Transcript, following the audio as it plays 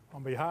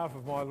On behalf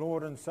of my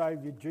Lord and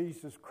Saviour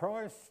Jesus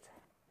Christ,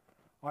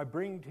 I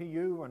bring to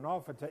you and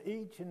offer to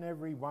each and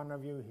every one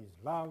of you His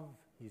love,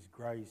 His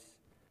grace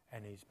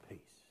and His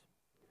peace.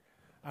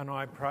 And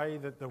I pray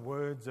that the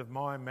words of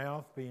my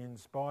mouth be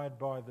inspired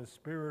by the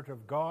Spirit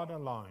of God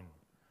alone,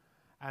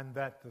 and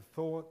that the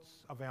thoughts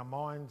of our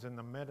minds and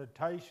the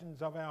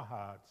meditations of our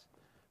hearts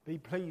be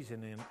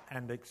pleasing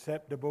and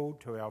acceptable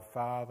to our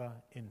Father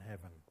in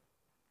heaven.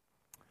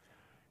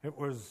 It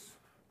was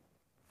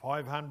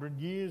 500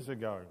 years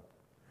ago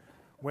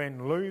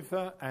when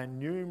Luther and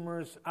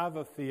numerous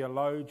other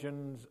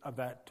theologians of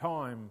that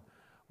time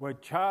were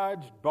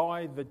charged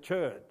by the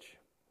church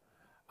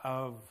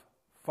of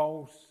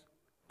false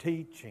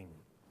teaching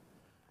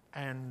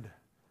and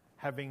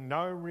having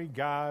no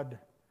regard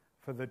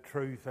for the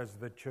truth as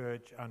the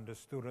church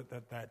understood it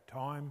at that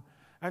time.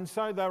 And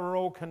so they were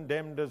all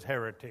condemned as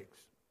heretics,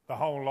 the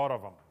whole lot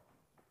of them.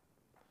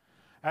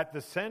 At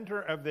the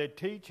centre of their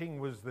teaching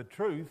was the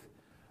truth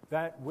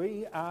that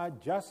we are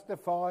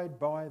justified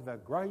by the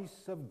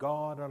grace of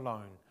God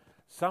alone,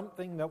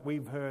 something that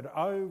we've heard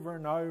over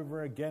and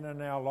over again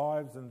in our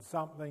lives and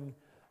something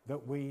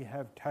that we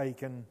have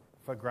taken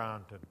for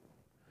granted.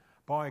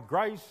 By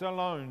grace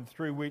alone,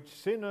 through which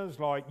sinners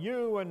like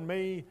you and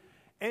me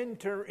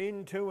enter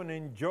into and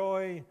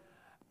enjoy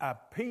a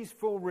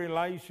peaceful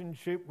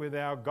relationship with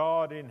our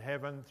God in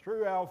heaven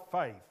through our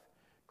faith,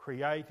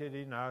 created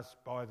in us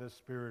by the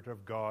Spirit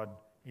of God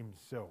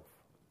Himself.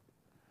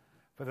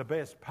 For the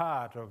best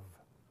part of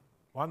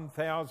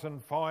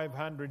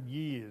 1,500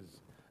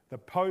 years, the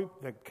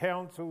Pope, the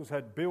councils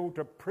had built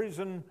a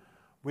prison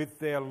with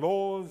their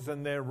laws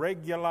and their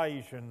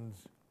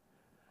regulations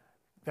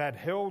that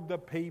held the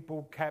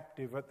people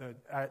captive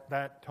at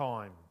that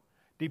time,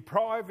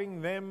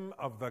 depriving them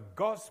of the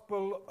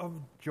gospel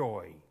of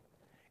joy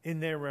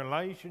in their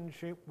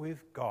relationship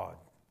with God.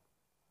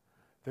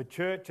 The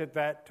church at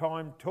that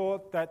time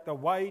taught that the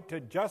way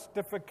to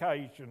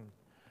justification,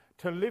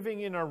 to living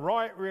in a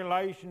right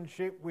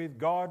relationship with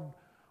God,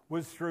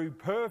 was through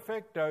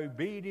perfect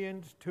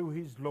obedience to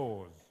His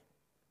laws,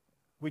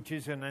 which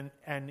is an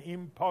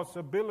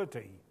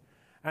impossibility,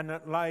 and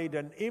it laid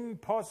an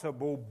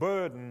impossible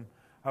burden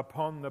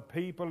upon the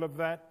people of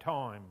that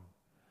time,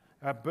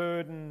 a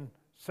burden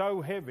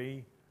so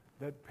heavy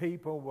that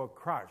people were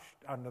crushed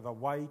under the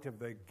weight of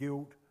the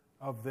guilt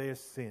of their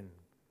sin.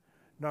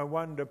 No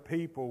wonder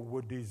people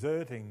were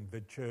deserting the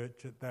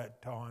church at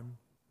that time.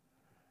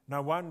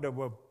 No wonder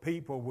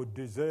people were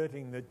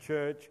deserting the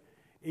church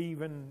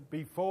even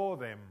before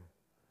them.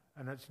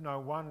 And it's no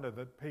wonder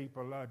that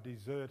people are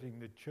deserting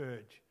the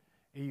church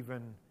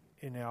even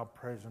in our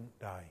present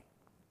day.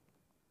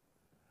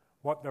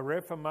 What the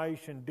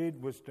Reformation did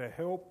was to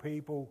help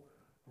people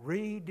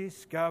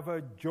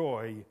rediscover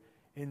joy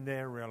in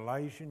their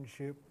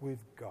relationship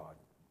with God.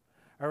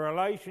 A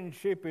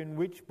relationship in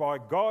which, by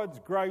God's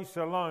grace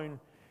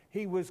alone,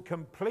 He was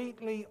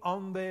completely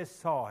on their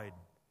side,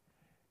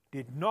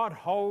 did not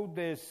hold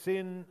their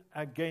sin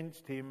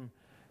against Him,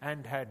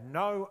 and had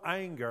no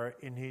anger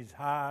in His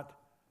heart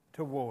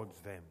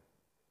towards them.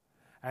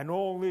 And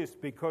all this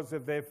because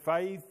of their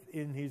faith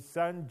in His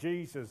Son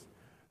Jesus,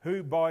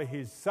 who by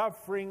His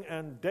suffering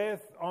and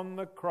death on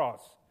the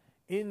cross,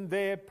 in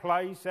their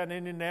place and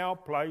in our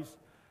place,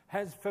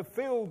 has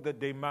fulfilled the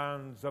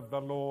demands of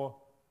the law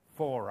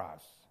for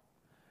us.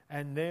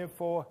 And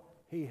therefore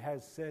He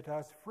has set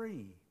us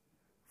free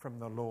from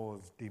the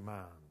law's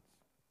demands.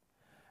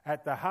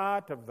 At the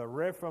heart of the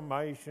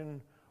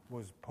Reformation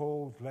was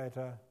Paul's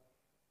letter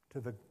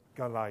to the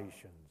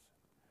Galatians.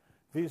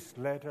 This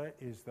letter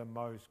is the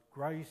most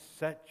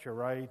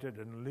grace-saturated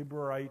and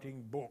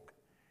liberating book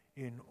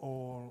in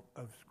all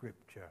of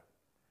Scripture.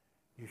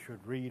 You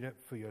should read it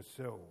for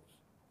yourselves.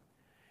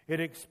 It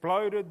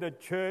exploded the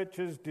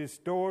church's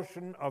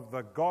distortion of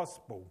the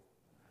gospel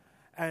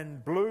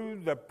and blew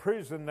the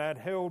prison that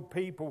held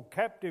people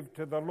captive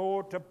to the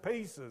law to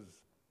pieces,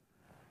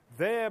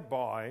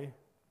 thereby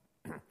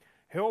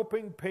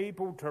helping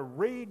people to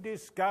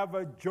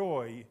rediscover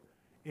joy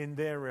in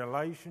their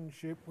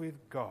relationship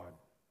with God.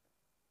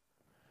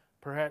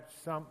 Perhaps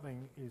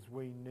something is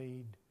we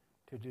need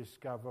to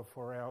discover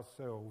for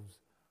ourselves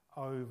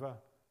over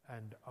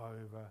and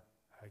over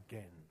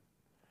again.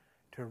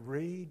 To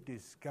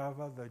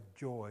rediscover the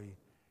joy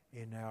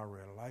in our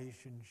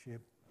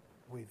relationship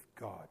with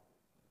God.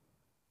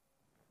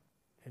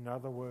 In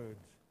other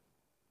words,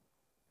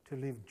 to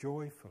live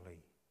joyfully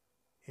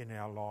in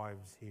our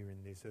lives here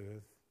in this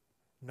earth,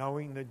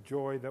 knowing the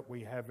joy that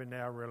we have in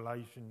our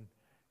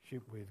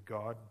relationship with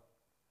God,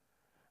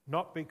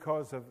 not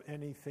because of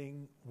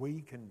anything we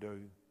can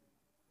do,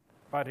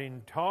 but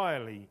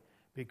entirely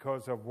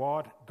because of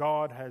what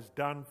God has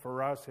done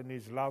for us in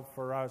His love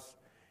for us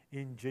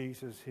in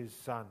Jesus, His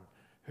Son,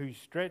 who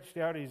stretched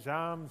out His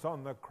arms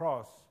on the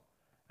cross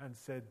and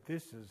said,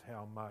 "This is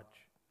how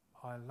much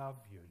I love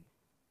you."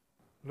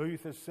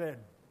 Luther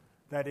said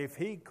that if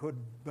he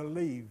could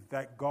believe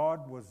that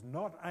God was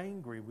not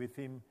angry with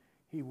him,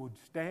 he would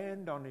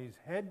stand on his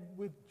head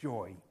with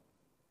joy.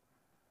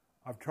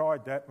 I've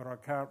tried that, but I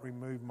can't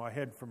remove my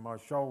head from my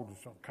shoulders,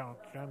 so I can't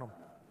channel.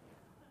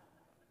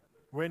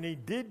 When he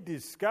did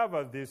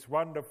discover this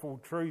wonderful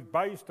truth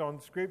based on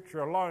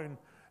Scripture alone,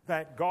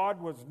 that God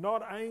was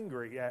not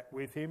angry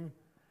with him,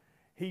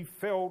 he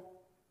felt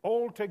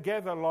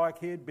altogether like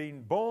he had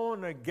been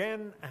born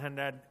again and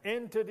had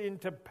entered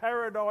into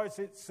paradise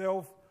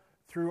itself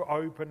through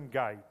open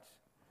gates.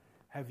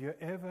 Have you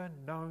ever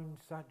known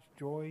such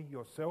joy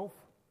yourself?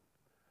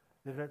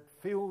 That it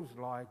feels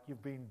like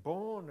you've been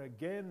born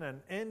again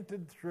and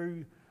entered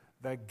through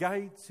the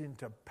gates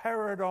into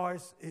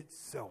paradise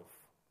itself.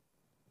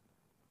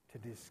 To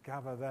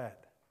discover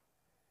that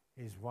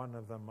is one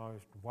of the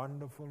most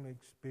wonderful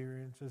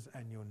experiences,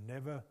 and you'll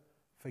never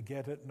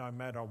forget it no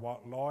matter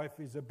what life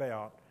is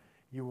about.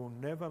 You will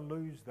never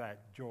lose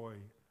that joy,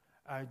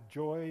 a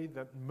joy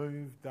that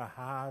moved the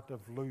heart of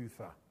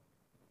Luther.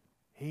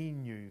 He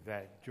knew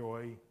that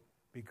joy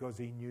because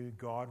he knew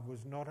God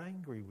was not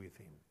angry with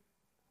him.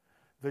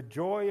 The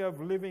joy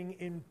of living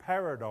in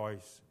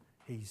paradise,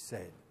 he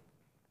said.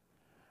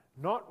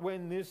 Not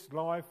when this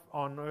life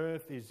on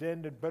earth is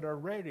ended, but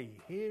already,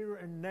 here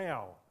and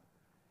now.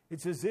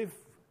 It's as if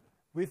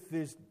with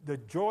this, the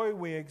joy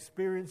we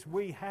experience,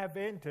 we have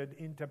entered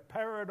into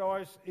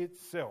paradise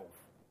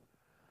itself.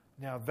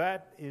 Now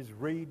that is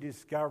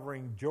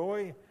rediscovering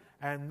joy,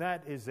 and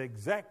that is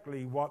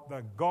exactly what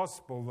the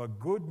gospel, the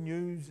good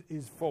news,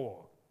 is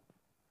for.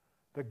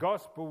 The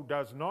gospel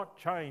does not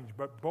change,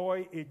 but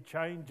boy, it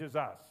changes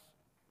us.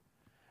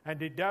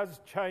 And it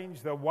does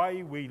change the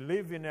way we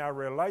live in our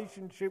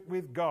relationship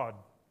with God.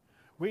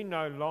 We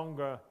no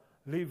longer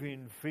live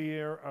in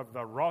fear of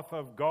the wrath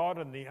of God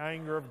and the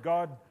anger of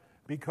God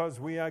because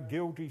we are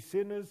guilty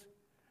sinners.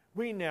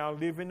 We now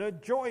live in a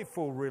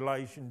joyful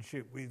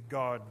relationship with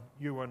God,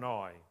 you and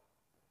I.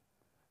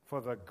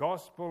 For the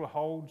gospel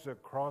holds the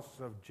cross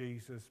of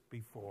Jesus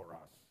before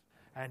us.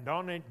 And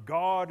on it,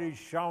 God is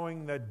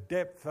showing the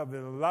depth of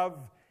the love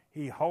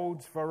he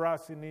holds for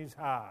us in his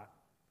heart.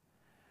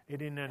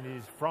 It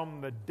is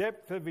from the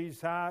depth of his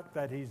heart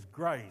that his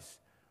grace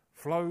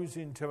flows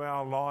into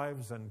our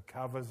lives and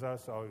covers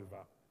us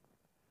over.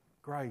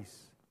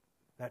 Grace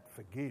that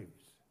forgives.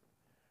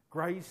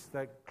 Grace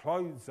that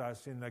clothes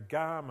us in the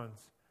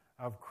garments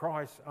of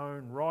Christ's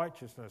own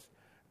righteousness.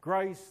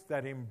 Grace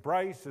that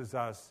embraces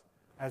us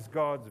as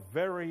God's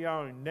very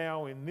own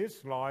now in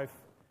this life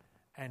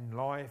and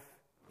life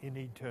in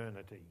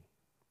eternity.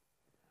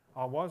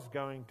 I was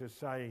going to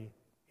say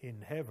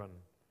in heaven,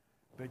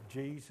 but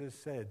Jesus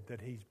said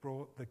that he's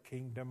brought the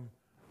kingdom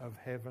of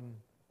heaven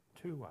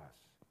to us.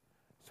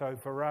 So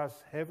for us,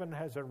 heaven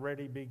has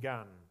already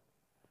begun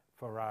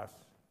for us.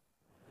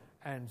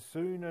 And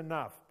soon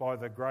enough, by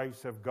the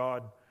grace of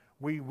God,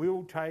 we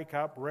will take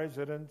up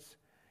residence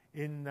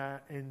in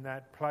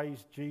that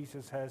place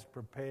Jesus has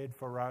prepared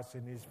for us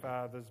in his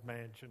Father's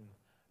mansion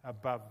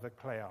above the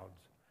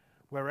clouds,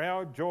 where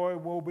our joy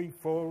will be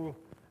full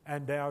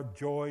and our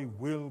joy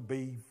will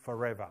be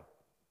forever.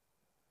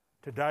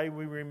 Today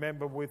we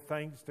remember with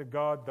thanks to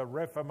God the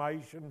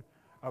Reformation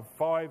of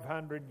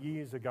 500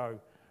 years ago,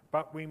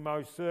 but we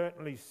most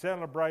certainly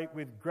celebrate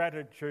with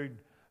gratitude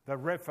the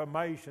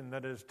Reformation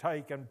that has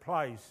taken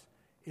place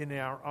in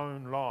our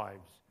own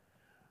lives.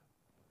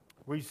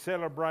 We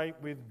celebrate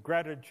with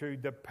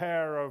gratitude the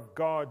power of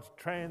God's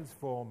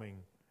transforming,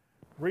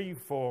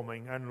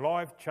 reforming and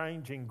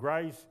life-changing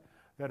grace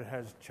that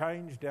has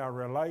changed our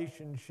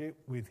relationship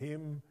with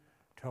him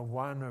to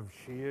one of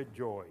sheer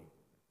joy.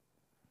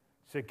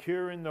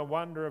 Secure in the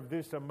wonder of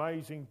this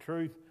amazing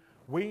truth,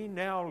 we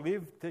now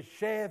live to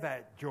share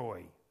that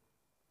joy.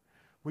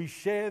 We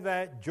share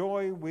that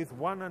joy with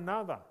one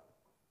another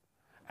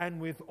and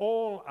with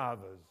all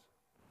others.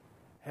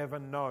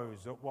 Heaven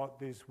knows that what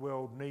this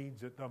world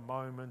needs at the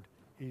moment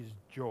is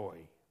joy.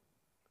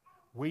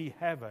 We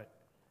have it,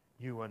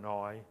 you and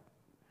I.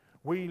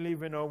 We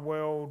live in a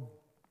world,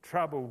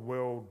 troubled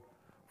world,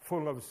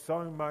 full of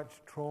so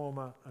much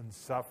trauma and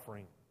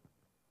suffering,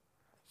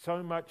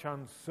 so much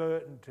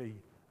uncertainty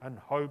and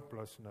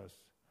hopelessness,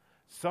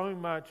 so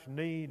much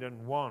need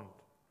and want,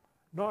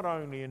 not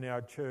only in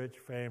our church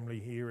family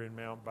here in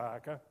Mount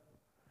Barker,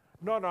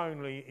 not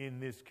only in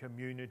this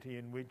community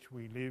in which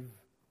we live,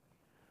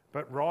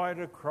 but right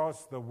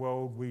across the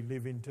world we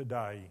live in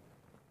today.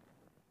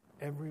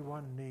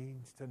 Everyone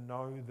needs to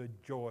know the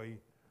joy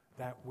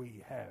that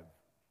we have.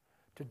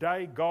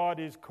 Today, God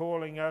is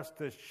calling us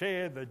to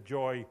share the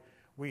joy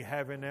we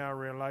have in our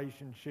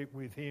relationship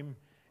with him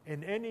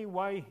in any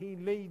way he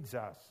leads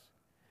us,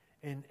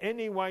 in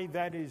any way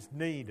that is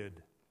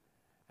needed,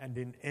 and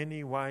in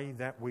any way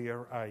that we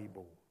are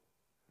able.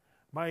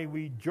 May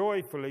we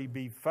joyfully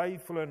be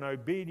faithful and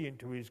obedient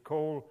to his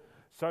call,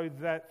 so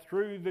that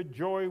through the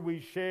joy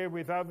we share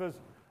with others,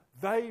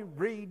 they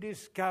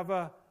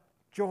rediscover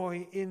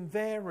joy in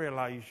their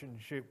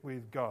relationship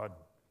with God,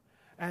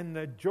 and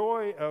the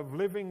joy of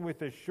living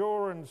with a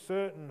sure and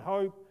certain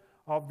hope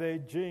of their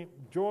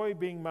joy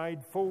being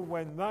made full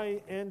when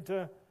they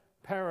enter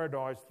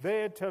paradise,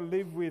 there to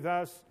live with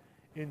us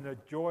in the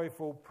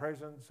joyful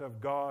presence of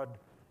God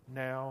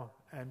now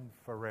and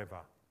forever.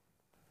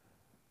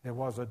 There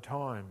was a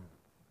time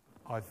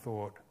I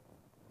thought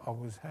I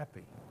was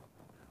happy.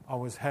 I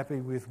was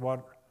happy with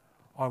what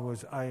I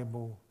was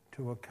able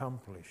to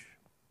accomplish,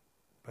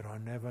 but I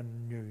never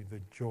knew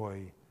the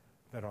joy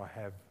that I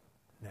have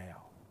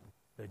now.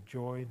 The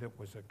joy that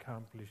was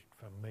accomplished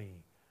for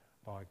me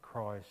by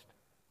Christ,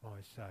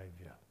 my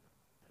Saviour.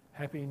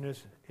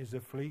 Happiness is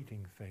a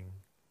fleeting thing.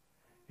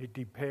 It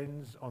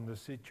depends on the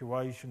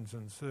situations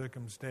and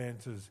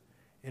circumstances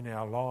in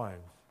our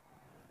lives,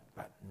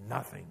 but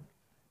nothing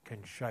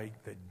can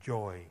shake the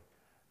joy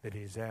that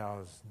is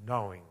ours,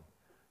 knowing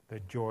the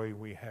joy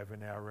we have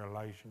in our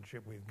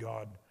relationship with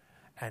God,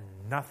 and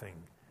nothing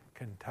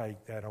can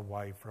take that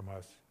away from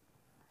us.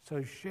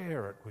 So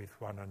share it with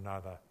one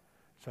another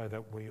so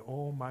that we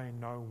all may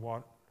know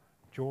what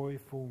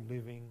joyful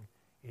living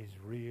is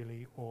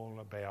really all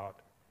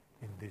about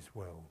in this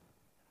world.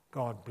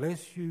 God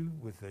bless you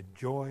with the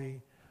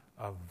joy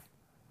of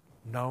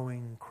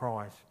knowing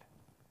Christ.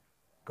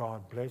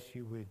 God bless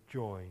you with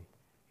joy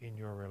in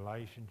your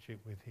relationship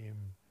with him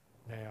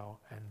now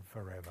and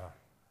forever.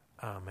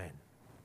 Amen.